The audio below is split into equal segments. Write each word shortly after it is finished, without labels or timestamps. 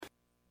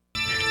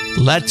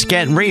Let's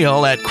Get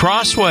Real at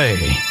Crossway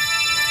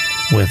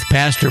with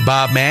Pastor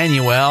Bob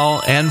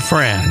Manuel and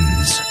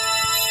friends.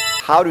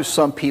 How do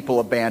some people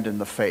abandon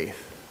the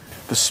faith?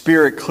 The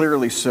Spirit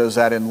clearly says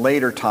that in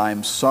later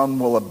times some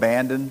will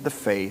abandon the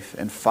faith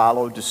and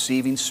follow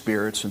deceiving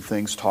spirits and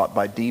things taught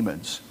by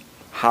demons.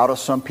 How do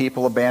some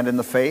people abandon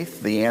the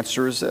faith? The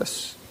answer is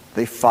this: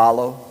 they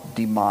follow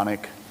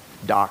demonic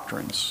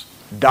doctrines.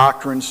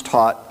 Doctrines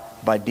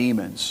taught by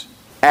demons.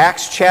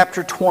 Acts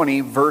chapter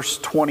 20, verse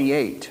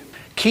 28.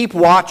 Keep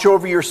watch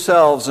over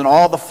yourselves and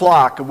all the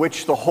flock of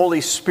which the Holy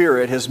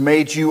Spirit has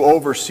made you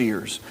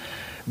overseers.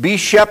 Be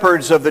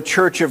shepherds of the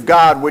church of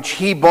God, which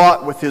He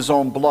bought with His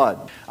own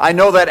blood. I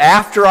know that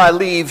after I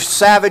leave,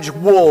 savage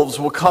wolves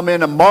will come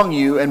in among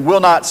you and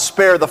will not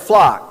spare the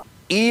flock.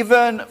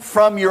 Even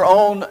from your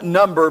own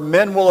number,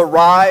 men will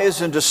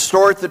arise and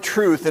distort the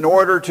truth in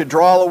order to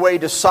draw away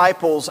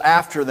disciples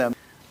after them.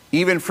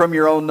 Even from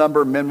your own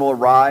number, men will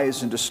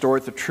arise and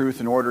distort the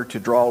truth in order to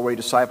draw away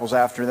disciples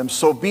after them.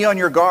 So be on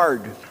your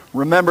guard.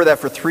 Remember that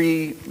for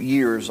 3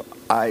 years,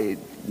 I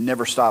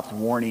never stopped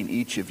warning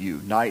each of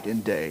you night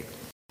and day.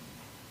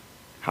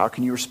 How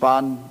can you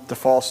respond to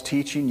false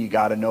teaching? You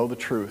got to know the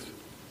truth.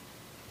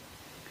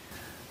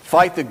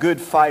 Fight the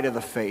good fight of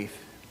the faith.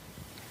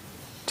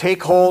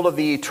 Take hold of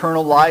the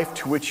eternal life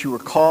to which you were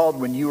called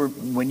when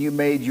you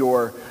made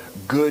your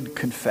good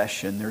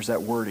confession. There's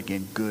that word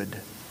again, good.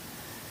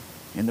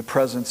 In the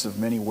presence of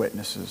many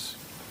witnesses.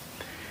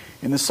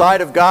 In the sight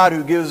of God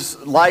who gives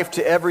life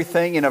to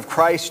everything, and of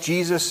Christ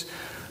Jesus,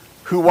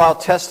 who while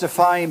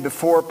testifying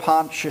before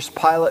Pontius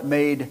Pilate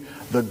made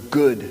the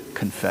good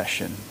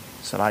confession.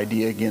 It's that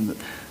idea again, that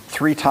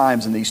 3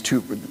 times in these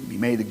 2, he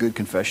made the good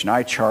confession.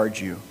 I charge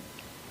you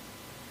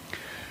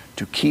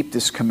to keep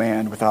this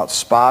command without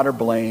spot or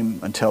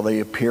blame until the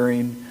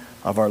appearing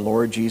of our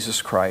Lord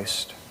Jesus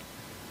Christ,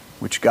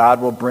 which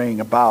God will bring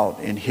about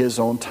in His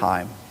own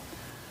time.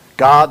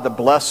 God, the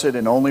blessed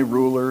and only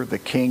ruler, the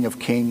King of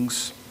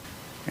kings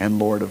and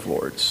Lord of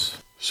lords.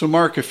 So,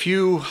 Mark, a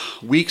few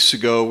weeks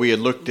ago we had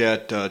looked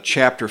at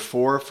chapter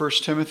 4 of 1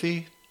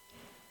 Timothy.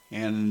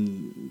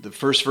 And the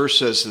first verse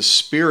says, the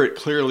Spirit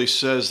clearly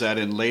says that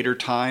in later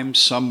times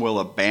some will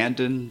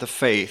abandon the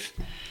faith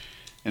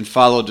and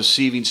follow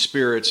deceiving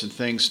spirits and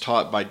things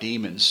taught by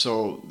demons.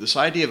 So this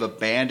idea of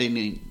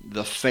abandoning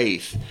the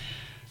faith,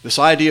 this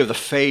idea of the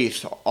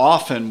faith,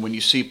 often when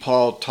you see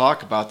Paul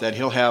talk about that,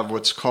 he'll have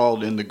what's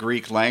called in the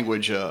Greek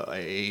language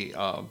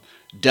a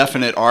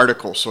definite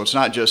article. So it's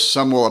not just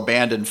some will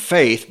abandon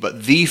faith,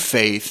 but the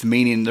faith,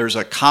 meaning there's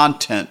a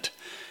content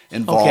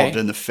involved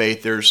in the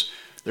faith.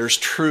 There's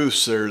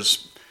truths,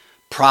 there's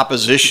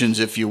propositions,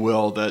 if you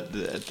will,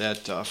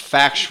 that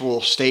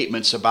factual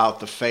statements about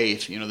the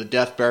faith, the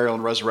death, burial,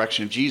 and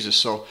resurrection of Jesus.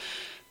 So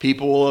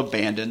people will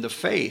abandon the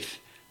faith.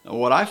 Now,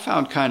 what I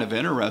found kind of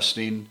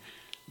interesting,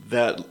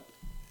 that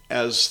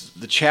as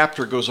the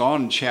chapter goes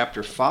on in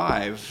chapter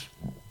 5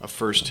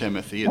 of 1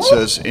 Timothy, it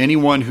says,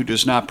 anyone who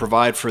does not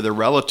provide for their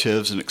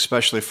relatives, and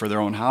especially for their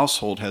own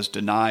household, has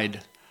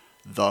denied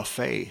the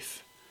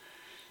faith.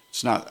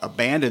 It's not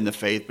abandoned the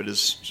faith, but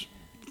is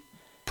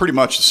pretty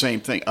much the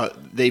same thing.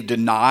 They've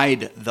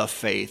denied the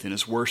faith and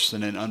is worse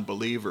than an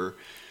unbeliever.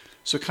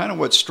 So kind of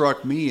what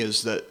struck me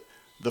is that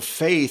the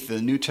faith in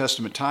the New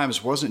Testament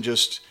times wasn't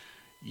just,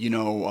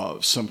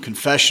 some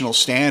confessional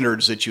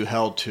standards that you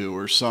held to,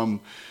 or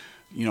some,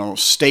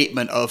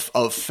 statement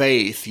of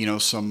faith,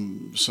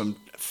 some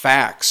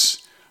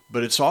facts,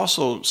 but it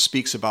also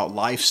speaks about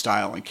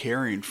lifestyle and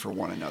caring for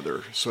one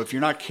another. So if you're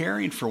not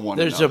caring for one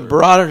another... There's a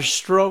broader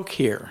stroke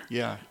here.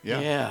 Yeah.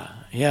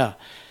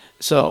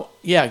 So,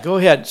 go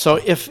ahead. So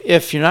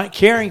if you're not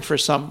caring for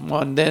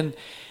someone, then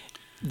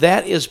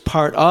that is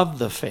part of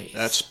the faith.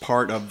 That's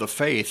part of the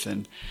faith.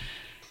 And,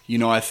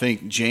 I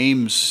think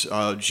James,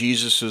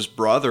 Jesus'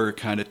 brother,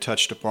 kind of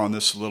touched upon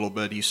this a little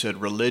bit. He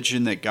said,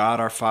 religion that God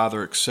our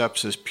Father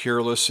accepts as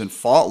pureless and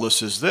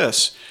faultless is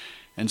this.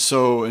 And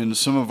so in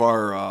some of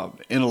our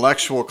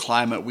intellectual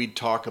climate, we'd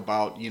talk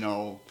about,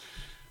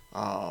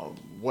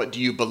 what do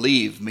you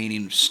believe,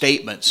 meaning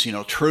statements,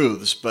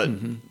 truths.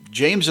 But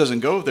James doesn't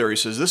go there. He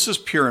says, this is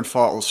pure and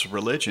faultless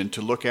religion,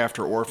 to look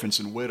after orphans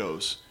and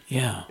widows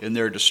in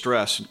their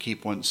distress and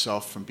keep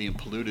oneself from being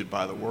polluted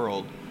by the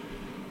world.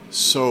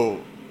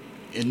 So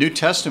in New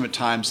Testament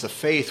times, the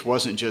faith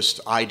wasn't just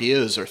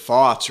ideas or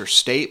thoughts or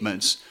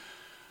statements,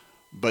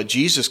 but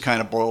Jesus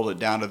kind of boiled it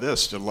down to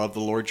this: to love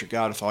the Lord your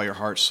God with all your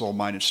heart, soul,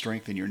 mind, and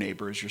strength, and your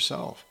neighbor as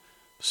yourself.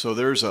 So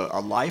there's a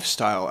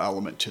lifestyle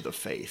element to the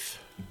faith.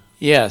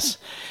 Yes.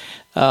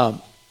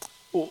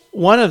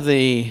 One of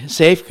the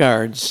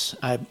safeguards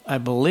I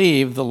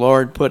believe the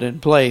Lord put in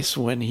place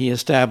when He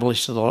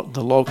established the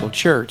local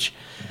church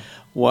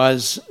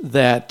was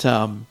that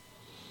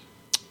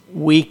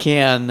we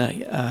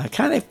can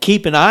kind of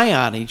keep an eye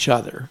on each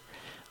other.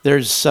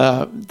 There's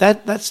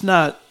that's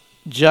not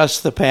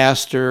just the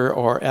pastor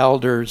or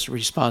elder's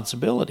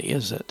responsibility,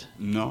 is it?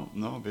 No,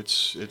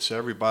 it's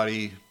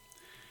everybody.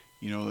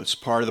 It's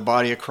part of the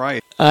body of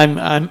Christ. I'm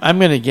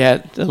going to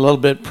get a little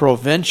bit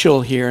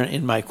provincial here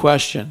in my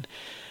question,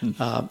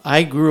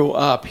 I grew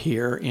up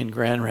here in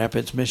Grand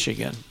Rapids,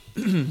 Michigan,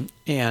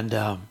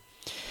 and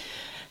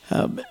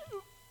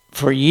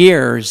for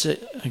years,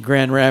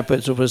 Grand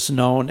Rapids was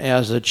known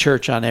as a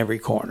church on every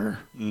corner.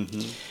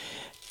 Mm-hmm.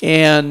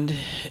 And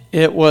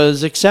it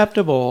was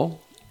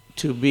acceptable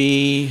to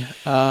be,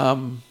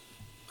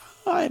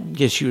 I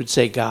guess you would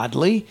say,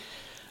 godly.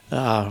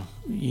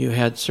 You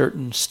had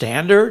certain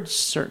standards,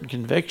 certain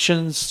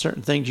convictions,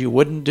 certain things you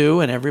wouldn't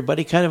do, and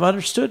everybody kind of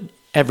understood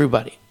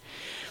everybody.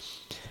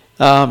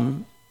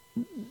 I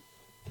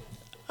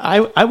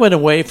went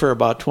away for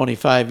about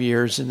 25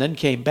 years and then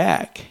came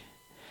back.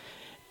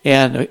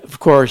 And, of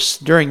course,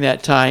 during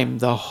that time,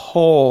 the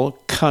whole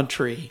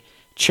country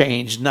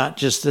changed, not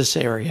just this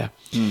area.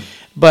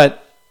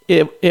 But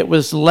it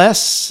was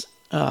less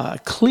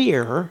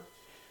clear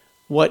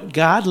what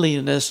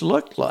godliness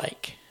looked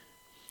like.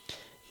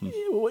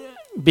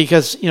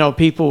 Because,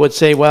 people would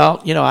say,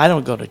 well, I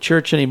don't go to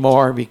church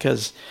anymore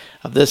because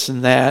of this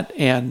and that.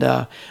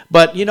 And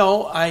but,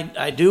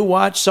 I do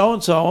watch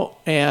so-and-so,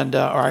 and or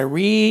I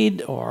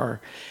read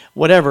or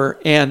whatever.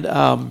 And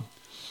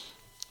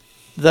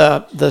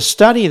the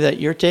study that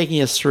you're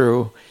taking us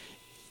through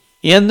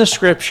in the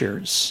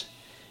Scriptures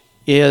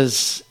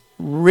is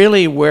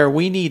really where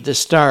we need to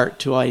start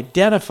to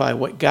identify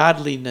what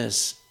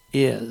godliness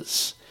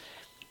is.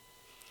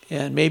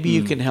 And maybe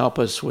you can help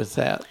us with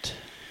that.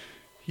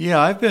 Yeah,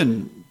 I've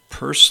been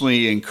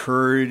personally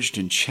encouraged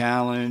and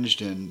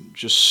challenged and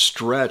just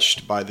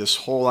stretched by this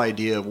whole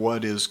idea of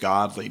what is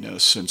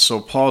godliness. And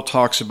so Paul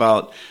talks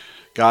about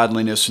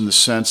godliness in the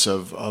sense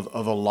of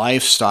a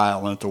lifestyle,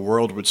 and that the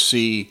world would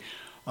see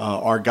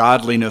our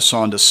godliness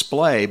on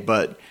display.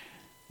 But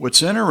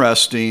what's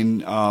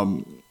interesting,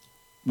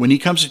 when he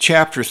comes to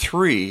chapter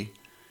 3,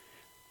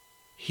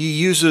 he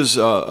uses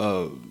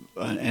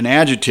an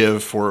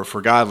adjective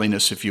for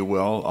godliness, if you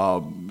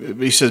will.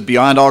 He says,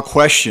 beyond all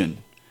question,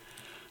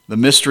 the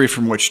mystery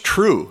from which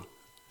true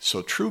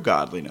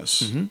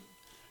godliness,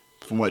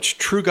 from which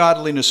true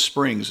godliness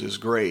springs is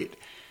great.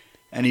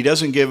 And he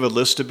doesn't give a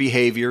list of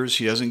behaviors.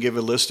 He doesn't give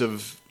a list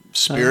of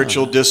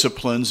spiritual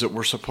disciplines that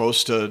we're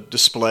supposed to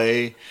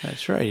display.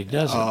 That's right, he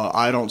doesn't.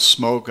 I don't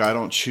smoke, I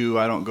don't chew,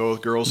 I don't go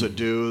with girls that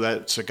do.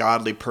 That's a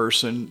godly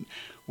person.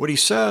 What he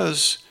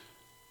says,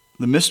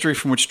 the mystery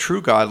from which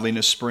true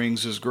godliness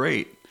springs is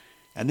great.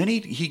 And then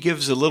he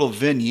gives a little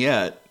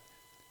vignette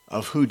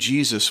of who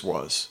Jesus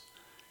was.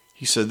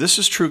 He said, this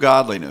is true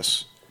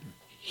godliness.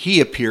 He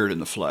appeared in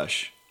the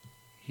flesh.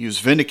 He was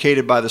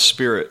vindicated by the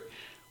Spirit,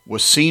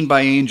 was seen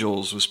by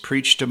angels, was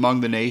preached among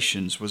the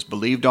nations, was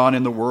believed on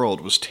in the world,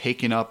 was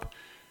taken up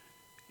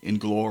in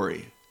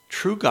glory.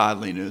 True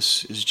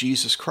godliness is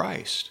Jesus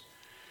Christ.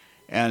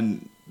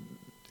 And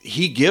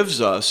he gives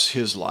us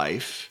his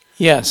life.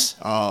 Yes.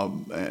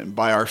 And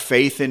by our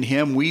faith in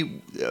him,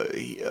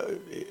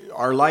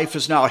 our life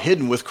is now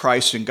hidden with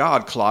Christ in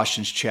God,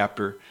 Colossians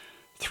chapter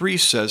 3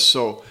 says.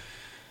 So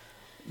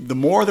the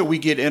more that we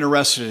get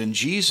interested in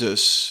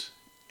Jesus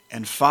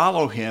and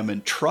follow him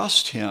and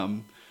trust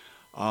him,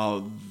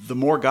 the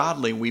more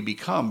godly we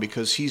become,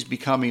 because he's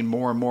becoming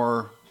more and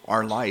more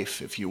our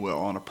life, if you will,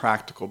 on a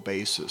practical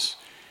basis.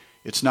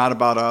 It's not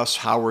about us,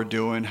 how we're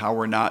doing, how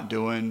we're not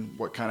doing,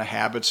 what kind of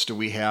habits do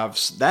we have.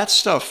 That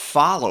stuff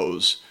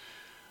follows.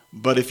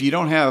 But if you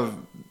don't have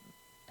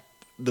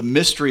the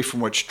mystery from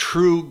which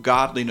true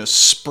godliness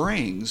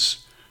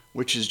springs,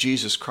 which is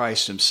Jesus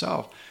Christ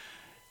himself,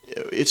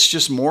 it's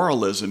just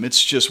moralism.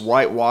 It's just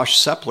whitewashed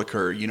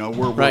sepulcher.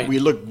 We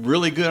look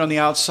really good on the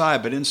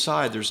outside, but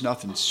inside there's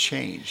nothing that's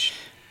changed.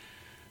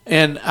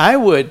 And I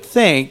would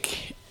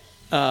think,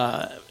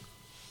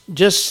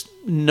 just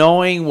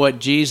knowing what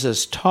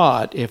Jesus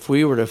taught, if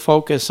we were to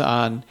focus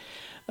on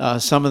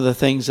some of the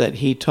things that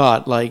he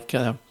taught, like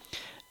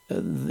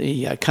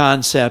the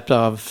concept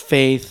of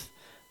faith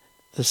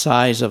the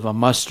size of a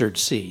mustard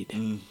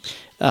seed.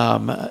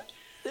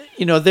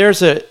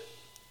 There's a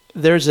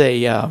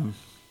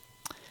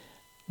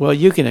well,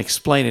 you can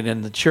explain it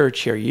in the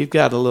church here. You've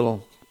got a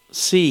little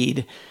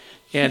seed,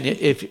 and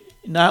if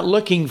not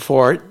looking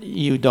for it,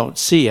 you don't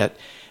see it.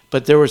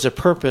 But there was a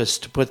purpose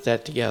to put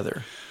that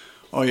together.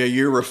 Oh yeah,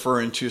 you're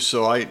referring to.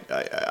 So I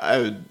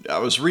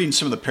was reading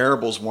some of the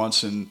parables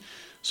once, and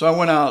so I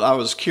went out. I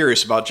was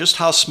curious about just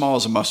how small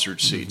is a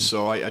mustard seed. Mm-hmm.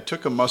 So I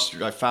took a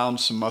mustard. I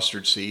found some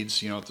mustard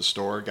seeds, at the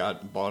store.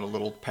 Bought a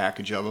little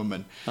package of them,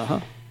 and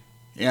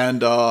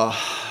then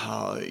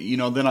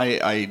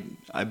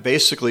I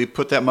basically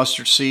put that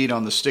mustard seed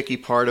on the sticky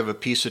part of a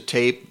piece of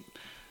tape,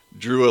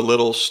 drew a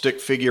little stick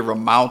figure of a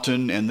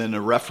mountain, and then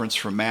a reference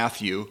from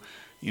Matthew.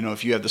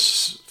 If you have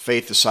this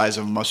faith the size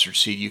of a mustard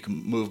seed, you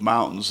can move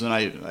mountains. Then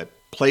I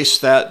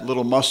placed that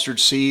little mustard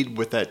seed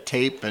with that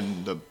tape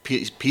and the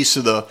piece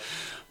of the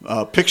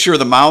picture of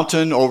the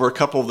mountain over a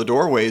couple of the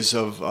doorways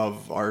of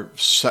our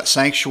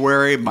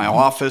sanctuary, my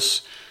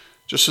office,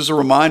 just as a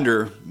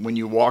reminder when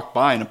you walk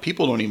by. And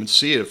people don't even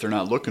see it if they're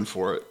not looking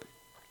for it.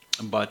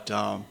 But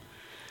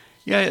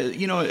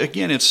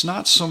again, it's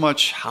not so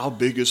much how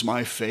big is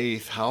my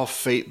faith,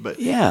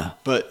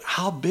 but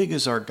how big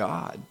is our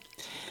God?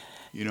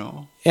 you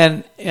know.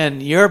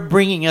 And you're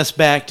bringing us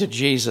back to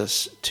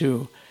Jesus,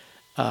 to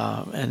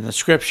and the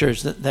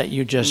scriptures that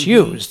you just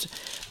used,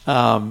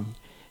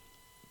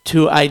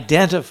 to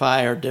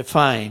identify or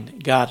define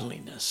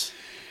godliness.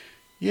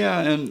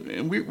 Yeah,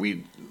 and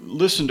we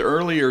listened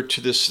earlier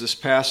to this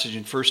passage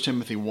in 1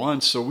 Timothy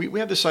 1, so we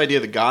have this idea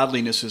that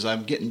godliness is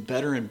I'm getting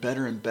better and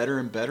better and better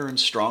and better and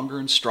stronger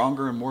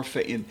and more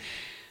faith. And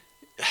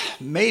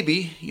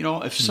maybe, you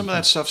know, if some of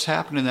that stuff's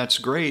happening, that's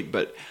great,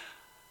 but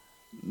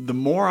the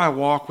more I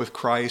walk with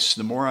Christ,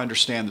 the more I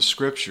understand the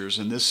scriptures,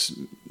 and this,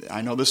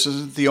 I know this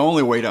isn't the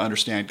only way to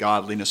understand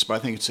godliness, but I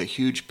think it's a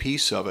huge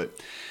piece of it,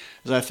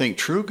 is I think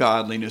true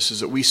godliness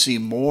is that we see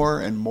more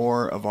and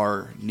more of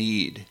our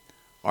need,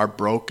 our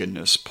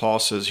brokenness. Paul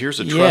says, here's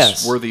a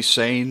trustworthy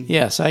saying.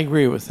 Yes, I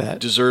agree with that.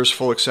 Deserves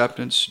full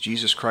acceptance.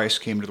 Jesus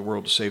Christ came to the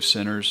world to save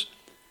sinners,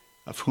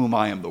 of whom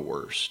I am the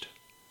worst.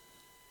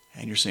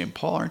 And you're saying,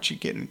 Paul, aren't you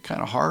getting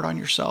kind of hard on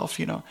yourself?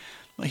 You know,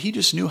 well, he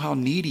just knew how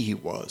needy he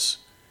was.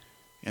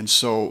 And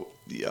so,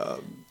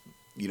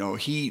 you know,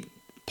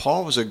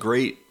 Paul was a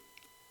great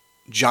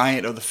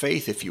giant of the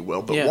faith, if you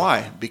will. But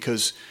why?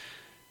 Because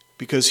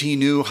he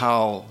knew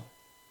how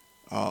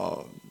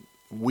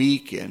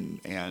weak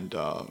and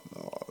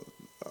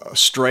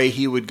astray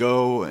he would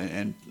go,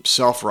 and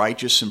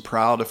self-righteous and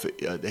proud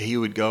that he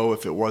would go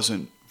if it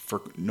wasn't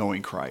for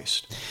knowing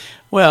Christ.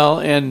 Well,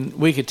 and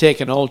we could take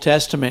an Old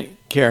Testament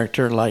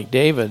character like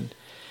David,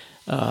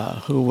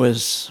 who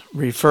was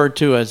referred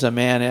to as a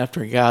man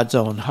after God's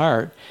own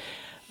heart.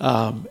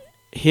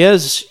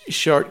 His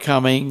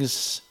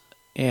shortcomings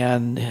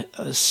and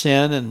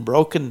sin and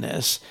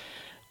brokenness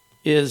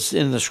is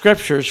in the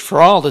scriptures for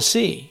all to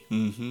see.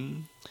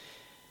 Mm-hmm.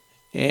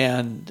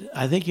 And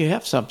I think you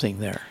have something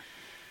there.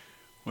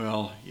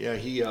 Well, yeah,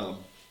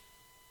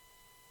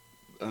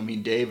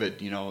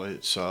 David, you know,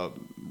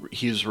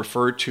 he is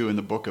referred to in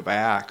the book of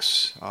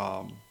Acts,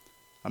 a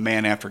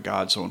man after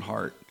God's own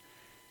heart.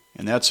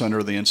 And that's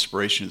under the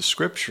inspiration of the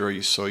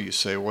scripture. So you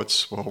say,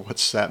 what's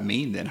that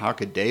mean then? How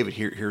could David,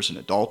 here's an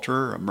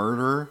adulterer, a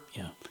murderer.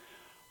 Yeah.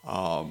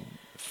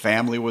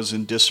 Family was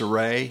in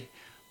disarray.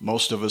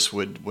 Most of us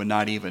would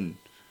not even,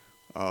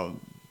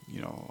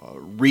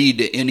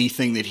 read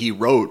anything that he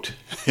wrote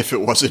if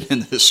it wasn't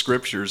in the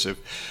scriptures. If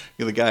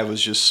the guy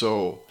was just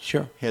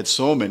had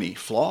so many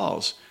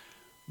flaws,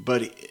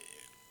 but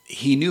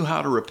he knew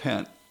how to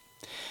repent,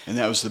 and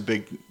that was the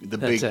big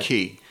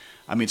key.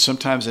 I mean,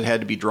 sometimes it had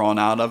to be drawn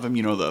out of him,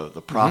 you know,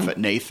 the prophet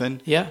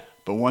Nathan. Yeah.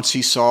 But once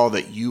he saw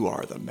that you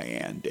are the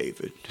man,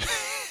 David,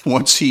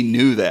 once he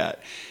knew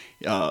that,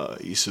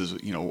 he says,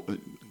 you know,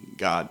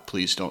 God,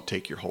 please don't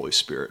take your Holy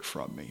Spirit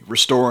from me.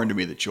 Restore unto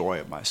me the joy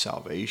of my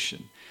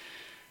salvation.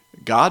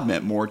 God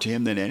meant more to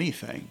him than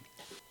anything.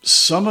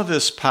 Some of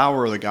this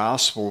power of the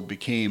gospel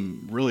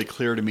became really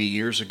clear to me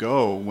years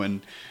ago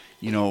when,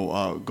 you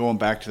know, going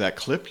back to that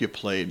clip you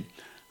played,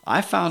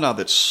 I found out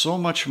that so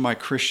much of my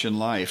Christian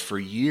life for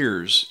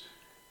years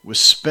was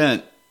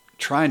spent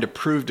trying to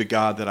prove to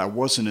God that I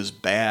wasn't as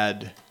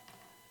bad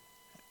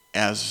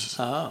as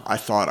I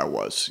thought I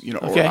was. You know,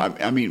 okay.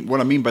 I mean, what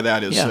I mean by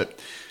that is that,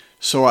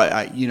 so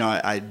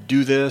I'd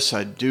do this,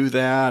 I'd do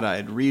that,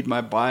 I'd read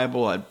my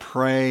Bible, I'd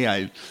pray,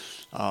 it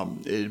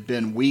had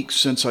been weeks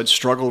since I'd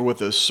struggled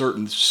with a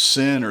certain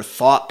sin or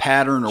thought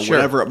pattern or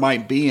whatever it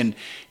might be, and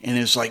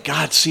it's like,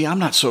 God, see, I'm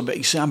not so bad.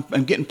 You see, I'm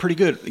getting pretty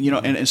good, you know.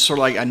 And it's sort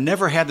of like I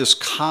never had this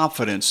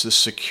confidence, this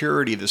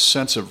security, this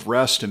sense of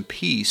rest and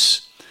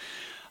peace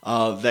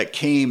that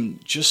came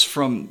just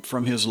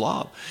from His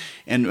love.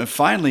 And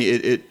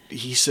finally,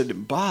 he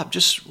said, Bob,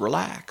 just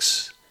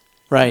relax.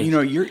 Right. You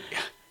know,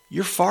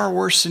 you're far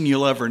worse than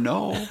you'll ever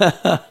know.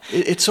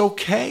 It's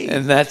okay.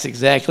 And that's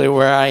exactly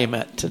where I am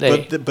at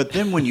today. But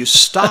then when you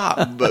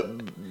stop, but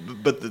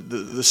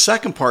the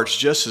second part's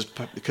just as,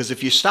 because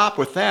if you stop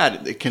with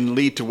that, it can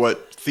lead to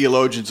what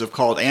theologians have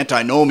called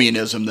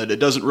antinomianism, that it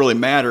doesn't really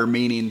matter,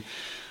 meaning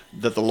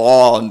that the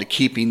law and the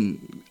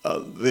keeping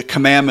the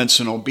commandments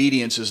and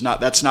obedience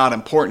that's not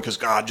important because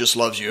God just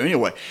loves you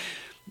anyway.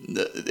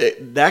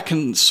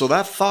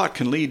 That thought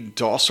can lead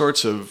to all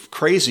sorts of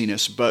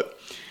craziness, but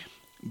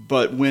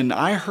when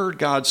I heard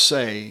God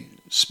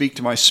speak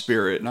to my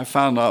spirit, and I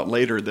found out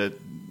later that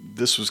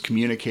this was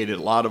communicated to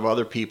a lot of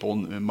other people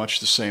in much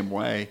the same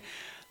way,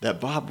 that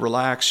Bob,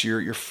 relax,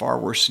 you're far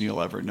worse than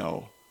you'll ever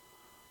know.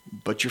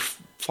 But you're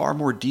far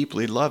more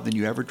deeply loved than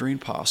you ever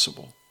dreamed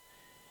possible.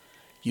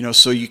 You know,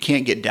 so you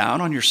can't get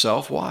down on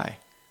yourself. Why?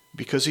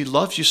 Because He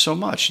loves you so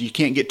much. You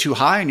can't get too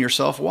high on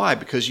yourself. Why?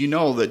 Because you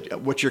know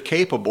that what you're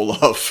capable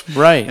of.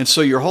 Right. And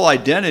so your whole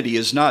identity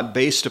is not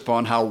based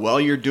upon how well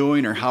you're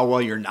doing or how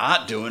well you're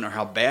not doing or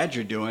how bad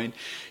you're doing.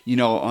 You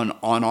know,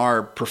 on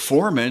our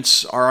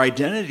performance, our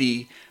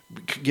identity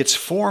gets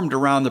formed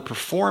around the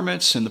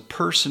performance and the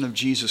person of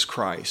Jesus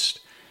Christ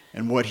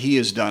and what He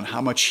has done,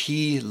 how much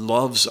He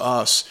loves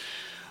us.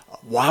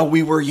 While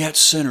we were yet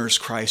sinners,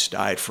 Christ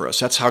died for us.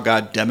 That's how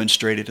God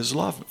demonstrated His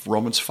love,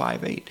 Romans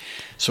 5:8.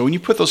 So when you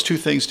put those two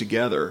things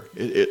together,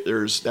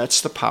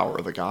 that's the power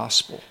of the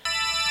gospel.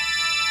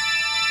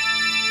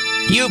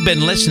 You've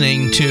been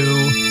listening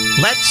to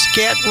Let's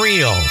Get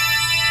Real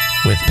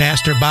with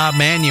Pastor Bob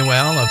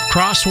Manuel of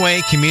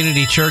Crossway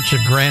Community Church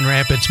of Grand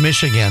Rapids,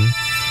 Michigan,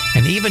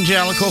 an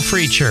evangelical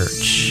free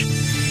church.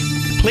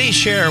 Please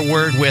share a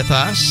word with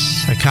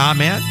us, a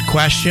comment,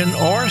 question,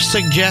 or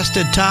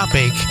suggested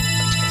topic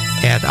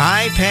at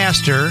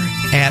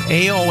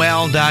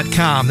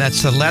ipastor@aol.com.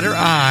 That's the letter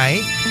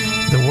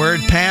I, the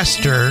word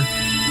pastor,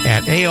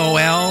 at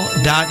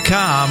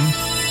aol.com.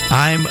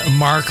 I'm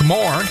Mark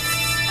Mohr.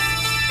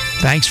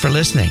 Thanks for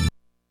listening.